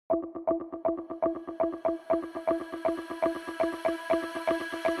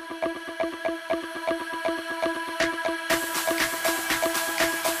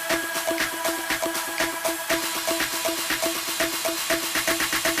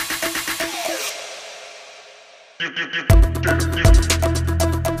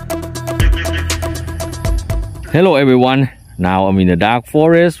Hello everyone, now I'm in the dark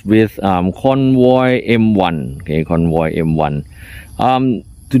forest with Convoy M1. Okay, Convoy M1.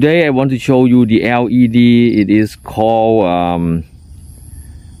 Today I want to show you the LED. It is called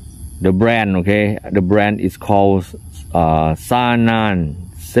the brand. Okay, the brand is called Sanan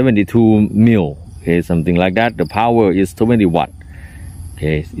 72mm. Okay, something like that. The power is 20 watt.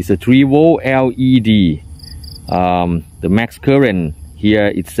 Okay, it's a 3-volt LED. The max current here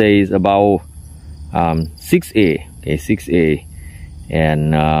it says about 6A. Okay, 6A,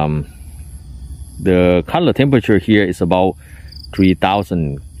 and the color temperature here is about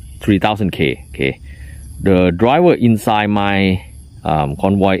 3000 K. Okay, the driver inside my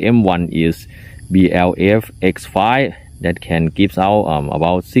Convoy M1 is BLF X5 that can gives out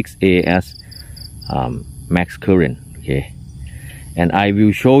about 6A as max current. Okay, and I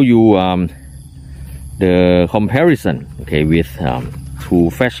will show you the comparison. Okay, with two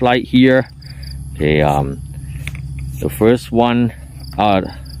flashlight here. Okay, the first one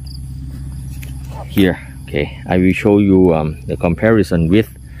here. Okay, I will show you the comparison with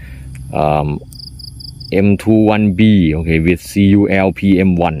M21B. Okay, with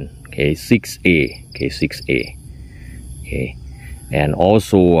Culpm1. Okay, 6A. Okay, 6A. Okay, and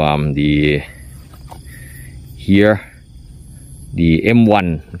also the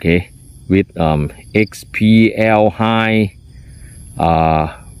M1. Okay, with XPL high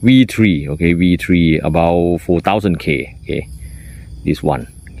V3. Okay, V3 about 4000 K. Okay, this one.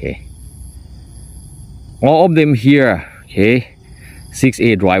 Okay, all of them here. Okay,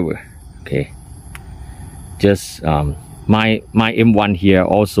 6A driver. Okay, just my M1 here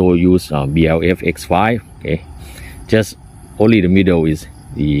also use BLF X5. Okay, just only the middle is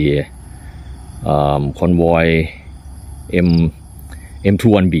the Convoy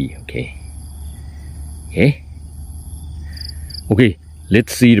M21B. Okay. Okay,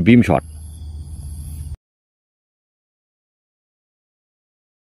 let's see the beam shot.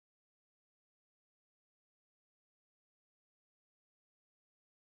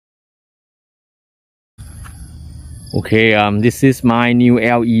 Okay, this is my new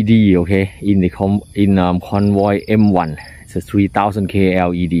LED. Okay, in Convoy M1. It's a 3000 K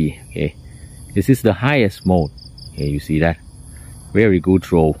LED. Okay, this is the highest mode. Okay, you see that? Very good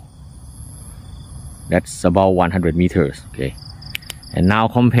throw. That's about 100 meters. Okay, and now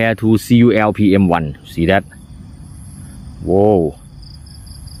compare to Culpm1. See that? Whoa.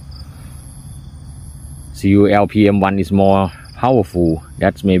 Culpm1 is more powerful.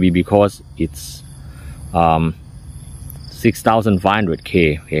 That's maybe because it's 6500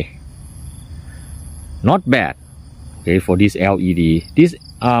 K. Okay, not bad. Okay, for this LED. This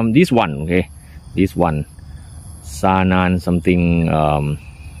one. Okay, this one Sanan something.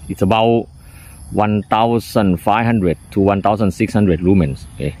 It's about 1500 to 1600 lumens.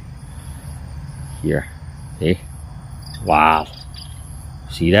 Okay, here. Okay, wow,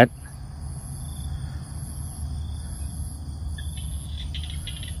 see that?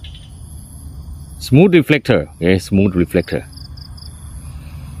 Smooth reflector. Okay, smooth reflector.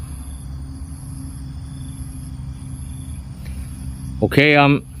 Okay,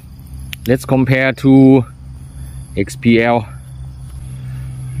 let's compare to XPL.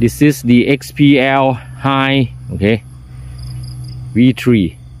 This is the XPL high. Okay,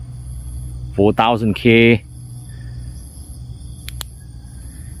 V3 4000 K.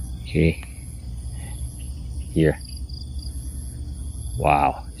 Okay, here.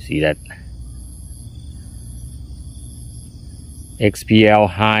 Wow, see that? XPL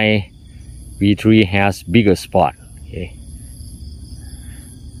high V3 has bigger spot. Okay,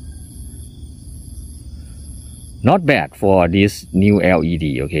 not bad for this new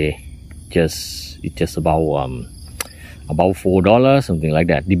LED. Okay, it's just about $4, something like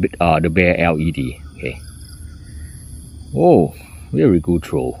that. The bare LED. Okay. Oh, very good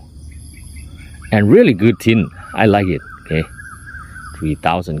throw, and really good tint. I like it. Okay,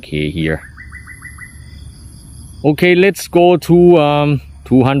 3000 K here. Okay, let's go to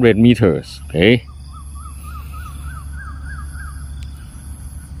 200 meters. Okay.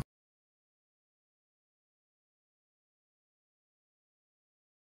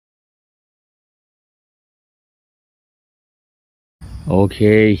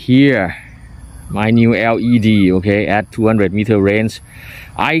 Okay, here my new LED. Okay, at 200 meter range,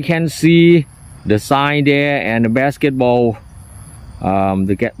 I can see the sign there and the basketball,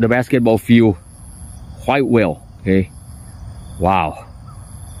 the basketball field quite well. Okay, wow.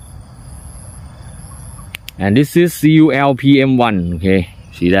 And this is Culpm1. Okay,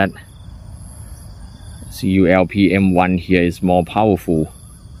 see that? Culpm1 here is more powerful.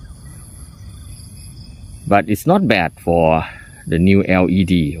 but it's not bad for the new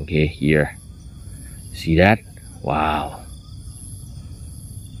LED. Okay, here, see that? Wow.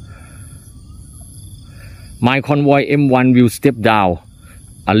 My Convoy M1 will step down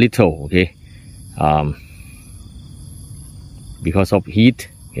a little, okay, because of heat,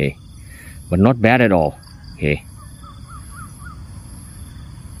 okay, but not bad at all, okay.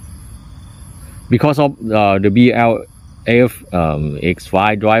 Because of the BLF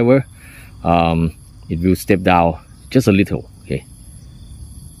X5 driver, it will step down just a little, okay.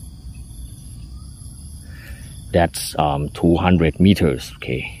 That's 200 meters,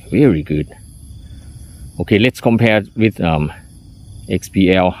 okay, very good. Okay, let's compare with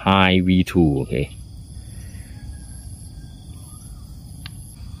XPL High V2, okay.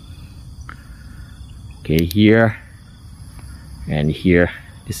 Okay, here and here,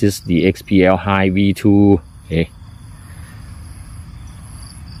 this is the XPL High V2, okay.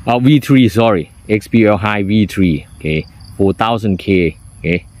 V3, sorry, XPL High V3, okay, 4000K,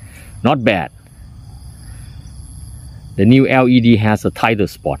 okay, not bad. The new LED has a tighter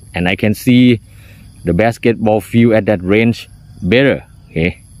spot, and I can see the basketball field at that range better,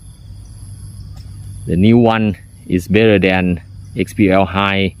 okay. The new one is better than XPL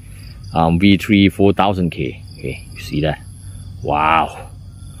High V3 4000K, okay, you see that? Wow,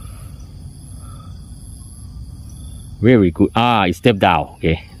 very good. It stepped down,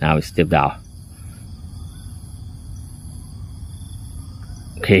 okay, now it stepped down.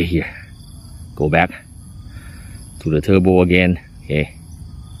 Okay, here, go back to the turbo again, okay.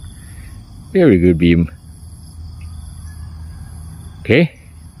 Very good beam. Okay.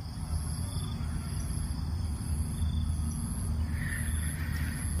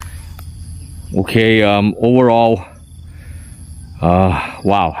 Okay, overall,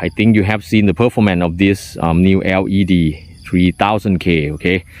 wow, I think you have seen the performance of this new LED 3000K,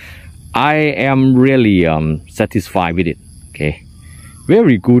 okay. I am really satisfied with it, okay.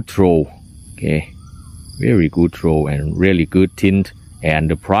 Very good throw, okay. Very good throw and really good tint, and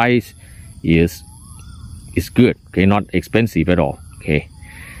the price is good, okay, not expensive at all, okay.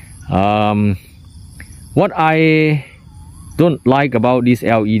 What I don't like about this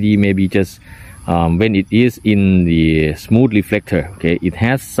LED, maybe just when it is in the smooth reflector, okay, it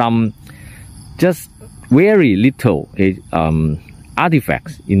has some just very little, okay,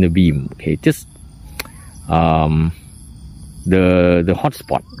 artifacts in the beam, okay, just the hot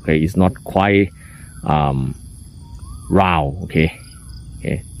spot, okay, is not quite round, okay.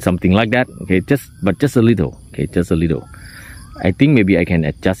 Okay, something like that, okay, just a little, okay, just a little. I think maybe I can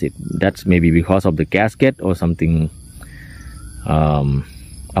adjust it. That's maybe because of the gasket or something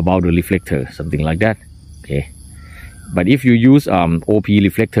about the reflector, something like that, okay. But if you use OP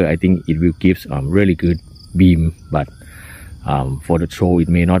reflector, I think it will give really good beam, but for the throw it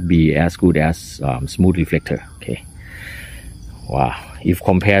may not be as good as smooth reflector, okay. Wow, if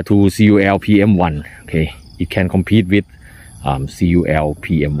compared to Culpm1, okay, it can compete with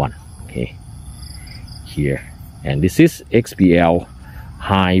Culpm1, okay, here. And this is XPL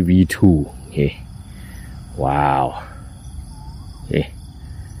High V2, okay. Wow, okay,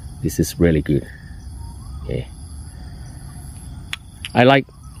 this is really good, okay. I like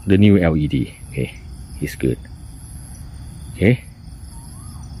the new LED, okay, it's good, okay.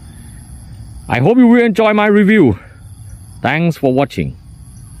 I hope you will enjoy my review. Thanks for watching.